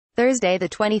Thursday, the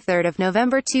 23rd of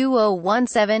November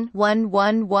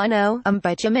 2017-1110,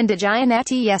 by Chaminda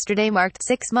Jayanetti. Yesterday marked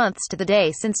 6 months to the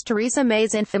day since Theresa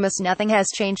May's infamous "nothing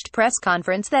has changed" press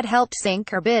conference that helped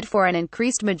sink her bid for an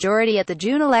increased majority at the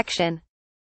June election.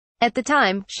 At the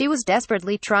time, she was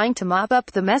desperately trying to mop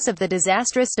up the mess of the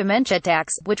disastrous dementia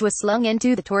tax, which was slung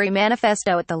into the Tory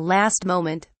manifesto at the last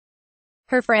moment.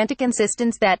 Her frantic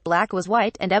insistence that black was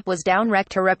white and up was down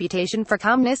wrecked her reputation for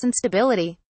calmness and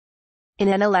stability. In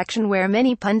an election where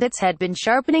many pundits had been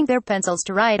sharpening their pencils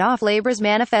to write off Labour's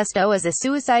manifesto as a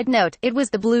suicide note, it was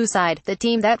the blue side, the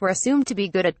team that were assumed to be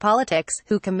good at politics,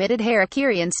 who committed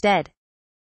harakiri instead.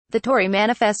 The Tory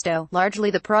manifesto,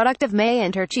 largely the product of May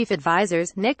and her chief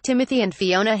advisers, Nick Timothy and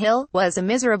Fiona Hill, was a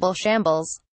miserable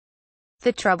shambles.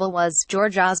 The trouble was,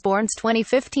 George Osborne's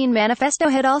 2015 manifesto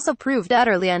had also proved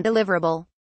utterly undeliverable.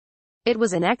 It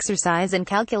was an exercise in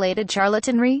calculated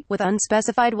charlatanry, with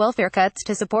unspecified welfare cuts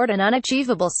to support an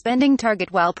unachievable spending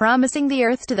target while promising the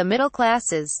earth to the middle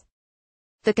classes.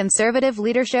 The Conservative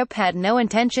leadership had no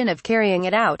intention of carrying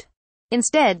it out.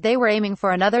 Instead, they were aiming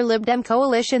for another Lib Dem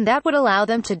coalition that would allow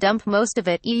them to dump most of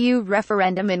it, EU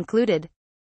referendum included.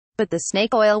 But the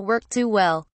snake oil worked too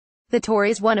well. The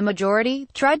Tories won a majority,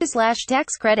 tried to slash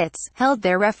tax credits, held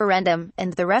their referendum,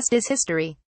 and the rest is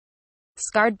history.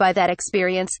 Scarred by that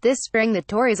experience, this spring the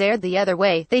Tories erred the other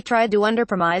way. They tried to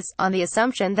underpromise, on the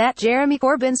assumption that Jeremy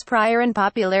Corbyn's prior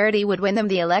unpopularity would win them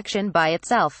the election by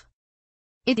itself.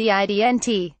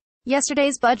 Ident.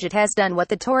 Yesterday's budget has done what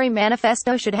the Tory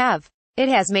manifesto should have. It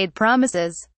has made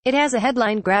promises. It has a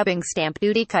headline-grabbing stamp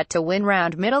duty cut to win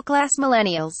round middle-class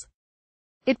millennials.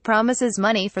 It promises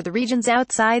money for the regions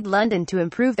outside London to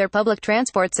improve their public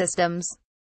transport systems.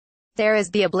 There is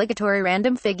the obligatory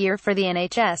random figure for the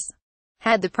NHS.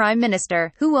 Had the Prime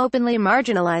Minister, who openly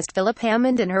marginalised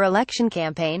Phillip-Hammond in her election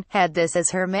campaign, had this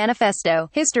as her manifesto,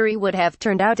 history would have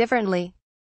turned out differently.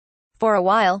 For a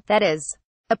while, that is.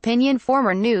 Opinion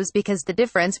former news, because the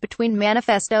difference between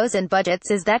manifestos and budgets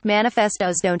is that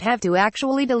manifestos don't have to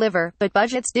actually deliver, but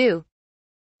budgets do.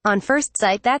 On first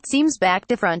sight that seems back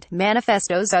to front.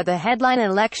 Manifestos are the headline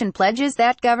election pledges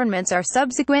that governments are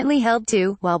subsequently held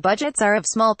to, while budgets are of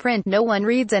small print no one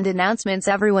reads and announcements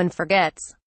everyone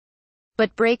forgets.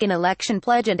 But break an election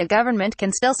pledge and a government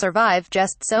can still survive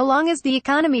just so long as the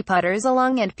economy putters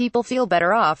along and people feel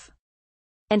better off.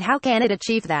 And how can it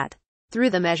achieve that?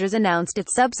 Through the measures announced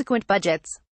its subsequent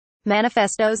budgets.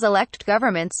 Manifestos elect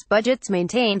governments, budgets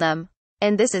maintain them.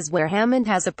 And this is where Hammond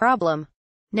has a problem.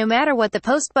 No matter what the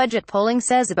post-budget polling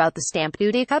says about the stamp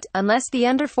duty cut, unless the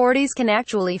under-40s can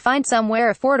actually find somewhere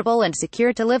affordable and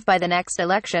secure to live by the next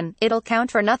election, it'll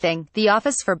count for nothing. The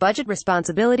Office for Budget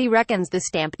Responsibility reckons the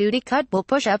stamp duty cut will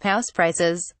push up house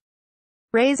prices.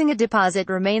 Raising a deposit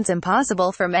remains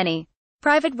impossible for many.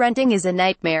 Private renting is a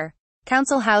nightmare.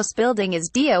 Council house building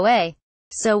is DOA.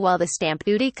 So while the stamp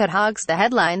duty cut hogs the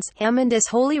headlines, Hammond is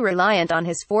wholly reliant on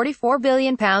his £44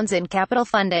 billion in capital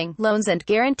funding, loans and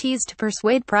guarantees to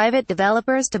persuade private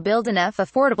developers to build enough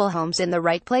affordable homes in the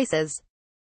right places.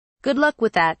 Good luck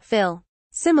with that, Phil.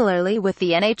 Similarly with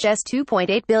the NHS,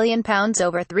 £2.8 billion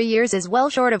over 3 years is well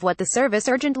short of what the service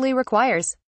urgently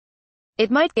requires. It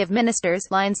might give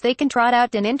ministers lines they can trot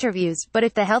out in interviews, but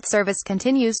if the health service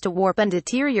continues to warp and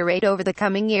deteriorate over the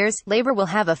coming years, Labour will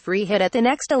have a free hit at the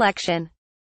next election.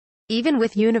 Even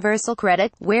with universal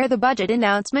credit, where the budget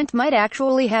announcement might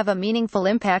actually have a meaningful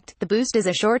impact, the boost is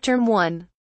a short-term one.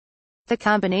 The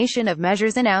combination of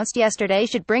measures announced yesterday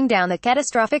should bring down the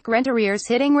catastrophic rent arrears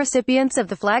hitting recipients of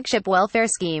the flagship welfare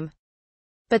scheme.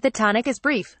 But the tonic is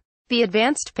brief. The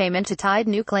advanced payment to tide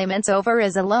new claimants over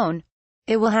is a loan.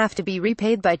 It will have to be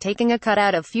repaid by taking a cut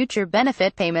out of future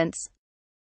benefit payments.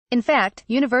 In fact,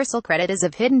 universal credit is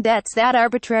of hidden debts that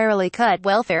arbitrarily cut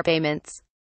welfare payments.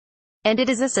 And it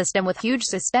is a system with huge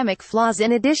systemic flaws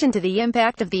in addition to the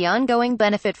impact of the ongoing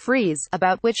benefit freeze,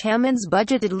 about which Hammond's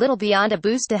budget did little beyond a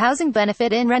boost to housing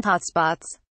benefit in rent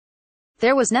hotspots.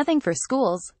 There was nothing for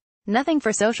schools, nothing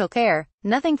for social care,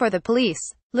 nothing for the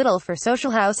police, little for social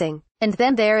housing. And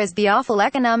then there is the awful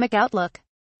economic outlook.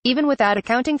 Even without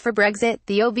accounting for Brexit,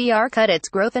 the OBR cut its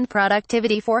growth and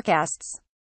productivity forecasts.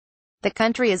 The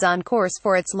country is on course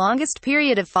for its longest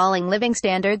period of falling living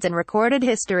standards in recorded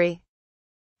history.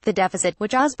 The deficit,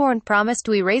 which Osborne promised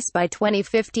to erase by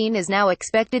 2015, is now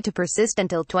expected to persist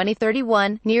until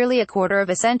 2031, nearly a quarter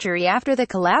of a century after the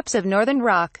collapse of Northern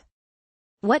Rock.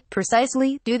 What,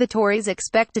 precisely, do the Tories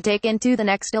expect to take into the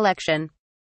next election?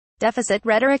 Deficit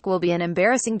rhetoric will be an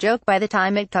embarrassing joke by the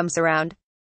time it comes around.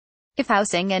 If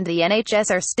housing and the NHS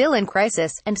are still in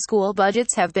crisis, and school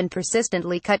budgets have been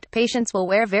persistently cut, patience will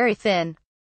wear very thin.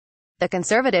 The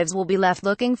Conservatives will be left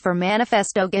looking for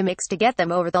manifesto gimmicks to get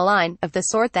them over the line, of the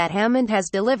sort that Hammond has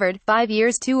delivered, 5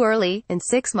 years too early, and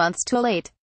 6 months too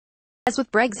late. As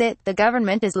with Brexit, the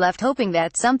government is left hoping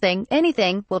that something,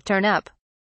 anything, will turn up.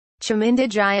 Chaminda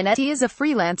Jayanetti is a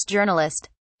freelance journalist.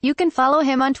 You can follow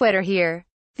him on Twitter here.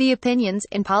 The opinions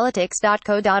in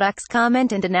politics.co.uk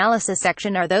comment and analysis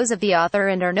section are those of the author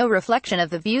and are no reflection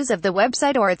of the views of the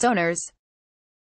website or its owners.